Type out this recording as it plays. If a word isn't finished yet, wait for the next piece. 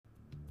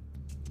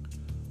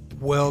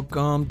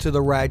Welcome to the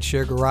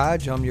Rideshare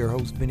Garage. I'm your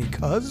host, Vinny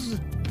Cuz,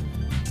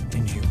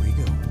 and here we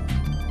go.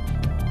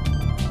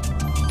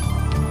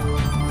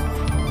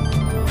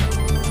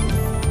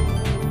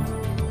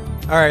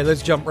 All right,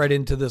 let's jump right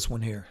into this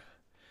one here.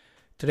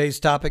 Today's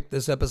topic,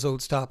 this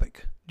episode's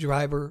topic,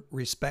 driver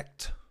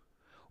respect,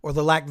 or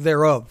the lack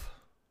thereof.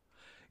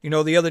 You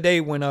know, the other day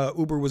when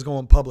Uber was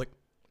going public,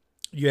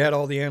 you had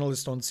all the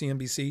analysts on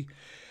CNBC.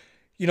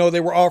 You know,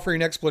 they were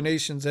offering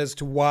explanations as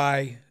to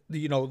why,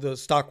 the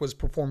stock was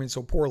performing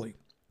so poorly.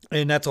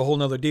 And that's a whole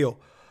nother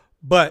deal.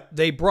 But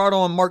they brought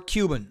on Mark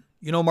Cuban.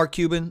 You know Mark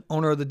Cuban,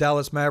 owner of the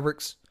Dallas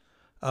Mavericks,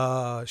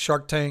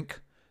 Shark Tank,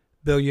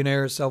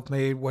 billionaire,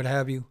 self-made, what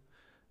have you,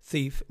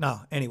 thief.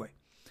 Anyway.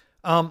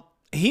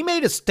 He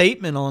made a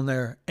statement on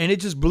there, and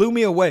it just blew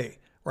me away,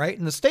 right?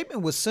 And the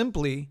statement was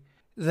simply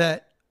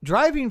that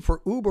driving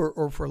for Uber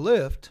or for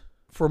Lyft,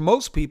 for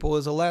most people,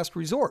 is a last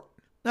resort.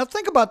 Now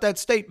think about that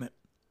statement.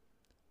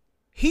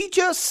 He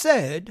just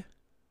said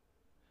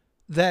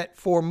that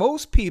for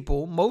most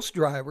people, most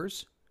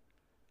drivers,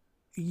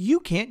 you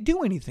can't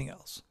do anything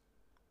else.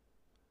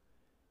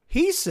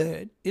 He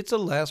said it's a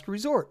last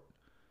resort.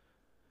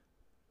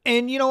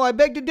 And, I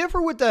beg to differ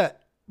with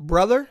that,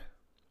 brother.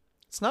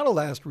 It's not a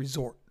last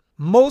resort.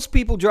 Most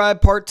people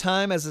drive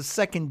part-time as a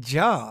second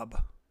job.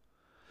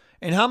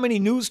 And how many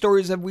news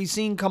stories have we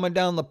seen coming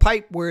down the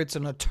pipe where it's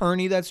an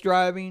attorney that's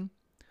driving,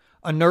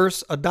 a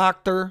nurse, a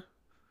doctor,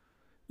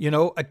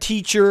 a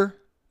teacher?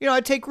 I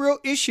take real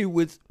issue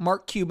with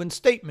Mark Cuban's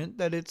statement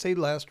that it's a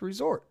last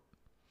resort.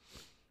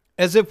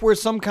 As if we're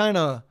some kind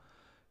of,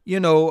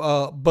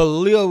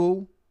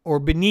 below or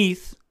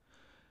beneath,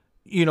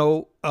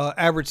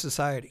 average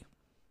society.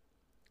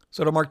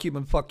 So to Mark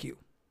Cuban, fuck you.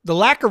 The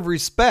lack of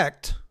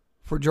respect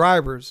for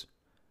drivers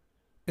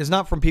is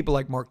not from people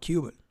like Mark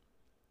Cuban.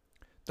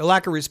 The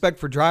lack of respect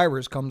for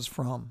drivers comes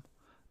from,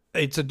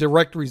 it's a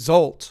direct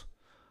result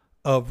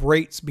of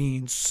rates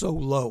being so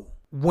low.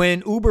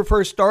 When Uber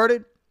first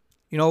started,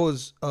 it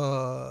was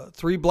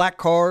 3 black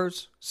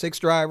cars, 6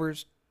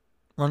 drivers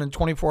running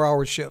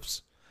 24-hour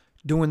shifts,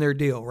 doing their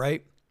deal,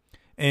 right?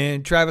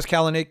 And Travis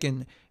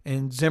Kalanick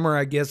and Zimmer,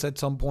 I guess, at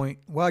some point.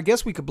 Well, I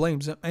guess we could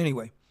blame Zimmer.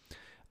 Anyway,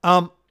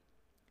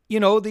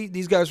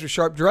 these guys were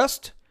sharp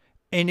dressed,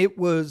 and it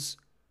was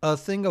a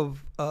thing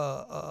of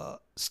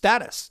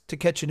status to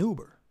catch an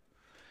Uber.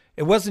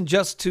 It wasn't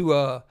just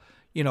to,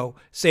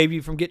 save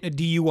you from getting a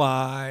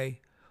DUI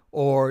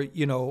or,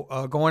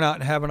 going out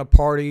and having a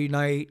party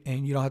night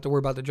and you don't have to worry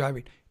about the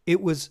driving. It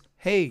was,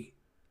 hey,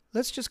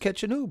 let's just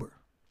catch an Uber.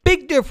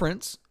 Big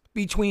difference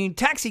between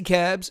taxi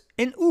cabs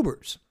and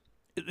Ubers.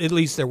 At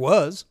least there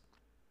was.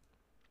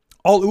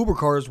 All Uber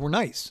cars were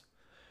nice.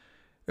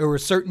 They were a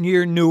certain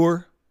year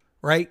newer,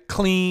 right?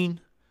 Clean.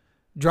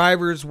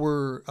 Drivers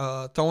were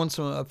throwing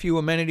a few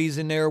amenities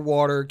in there,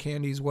 water,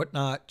 candies,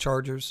 whatnot,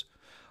 chargers.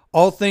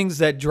 All things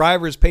that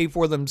drivers pay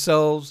for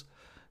themselves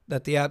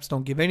that the apps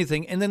don't give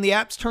anything. And then the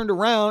apps turned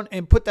around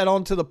and put that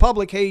onto the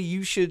public. Hey,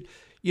 you should,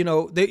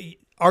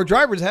 our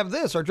drivers have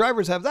this, our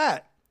drivers have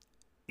that.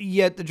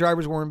 Yet the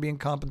drivers weren't being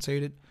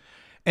compensated.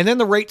 And then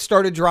the rate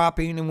started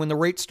dropping. And when the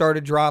rate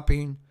started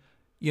dropping,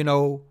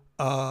 drivers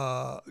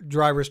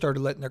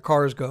started letting their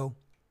cars go.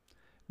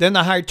 Then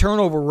the high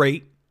turnover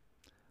rate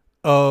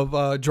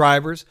of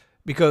drivers,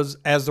 because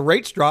as the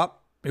rates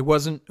dropped, it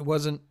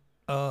wasn't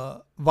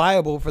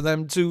viable for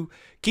them to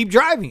keep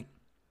driving.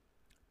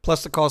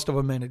 Plus the cost of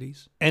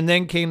amenities. And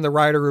then came the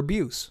rider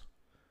abuse.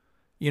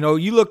 You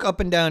look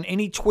up and down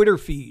any Twitter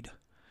feed.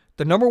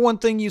 The number one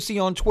thing you see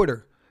on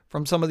Twitter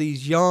from some of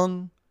these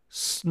young,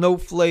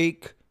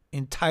 snowflake,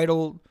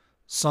 entitled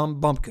some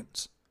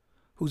bumpkins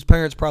whose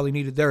parents probably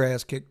needed their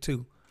ass kicked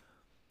too.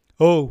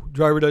 Oh,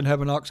 driver doesn't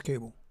have an aux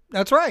cable.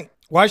 That's right.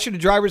 Why should a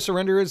driver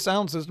surrender his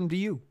sound system to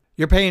you?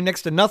 You're paying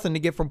next to nothing to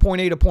get from point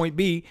A to point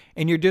B,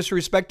 and you're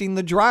disrespecting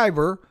the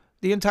driver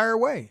the entire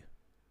way.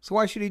 So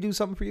why should he do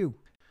something for you?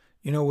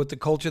 With the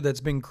culture that's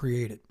been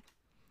created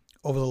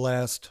over the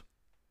last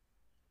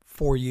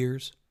 4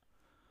 years,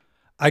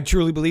 I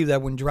truly believe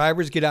that when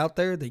drivers get out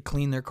there, they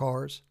clean their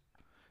cars.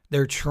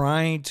 They're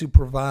trying to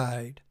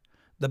provide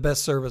the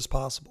best service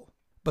possible.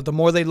 But the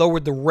more they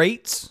lowered the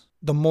rates,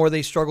 the more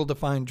they struggled to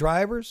find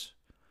drivers.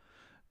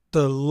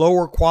 The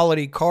lower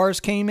quality cars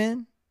came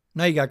in.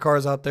 Now you got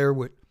cars out there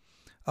with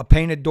a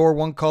painted door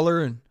one color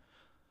and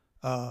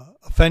a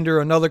fender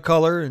another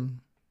color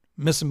and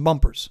missing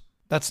bumpers.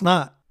 That's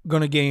not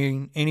going to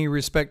gain any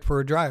respect for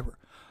a driver.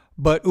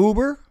 But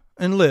Uber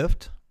and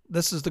Lyft,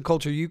 this is the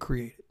culture you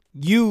created.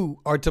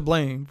 You are to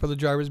blame for the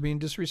drivers being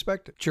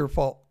disrespected. It's your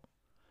fault.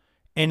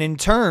 And in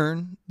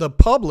turn, the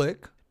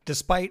public,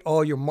 despite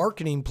all your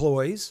marketing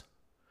ploys,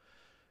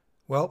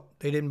 well,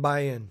 they didn't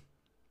buy in.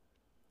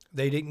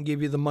 They didn't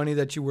give you the money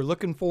that you were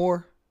looking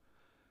for,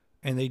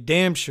 and they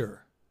damn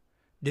sure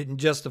didn't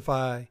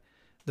justify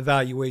the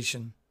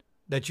valuation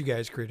that you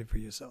guys created for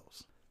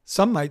yourselves.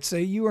 Some might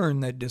say you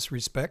earned that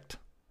disrespect.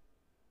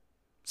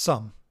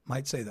 Some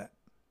might say that.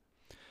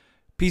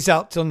 Peace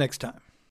out till next time.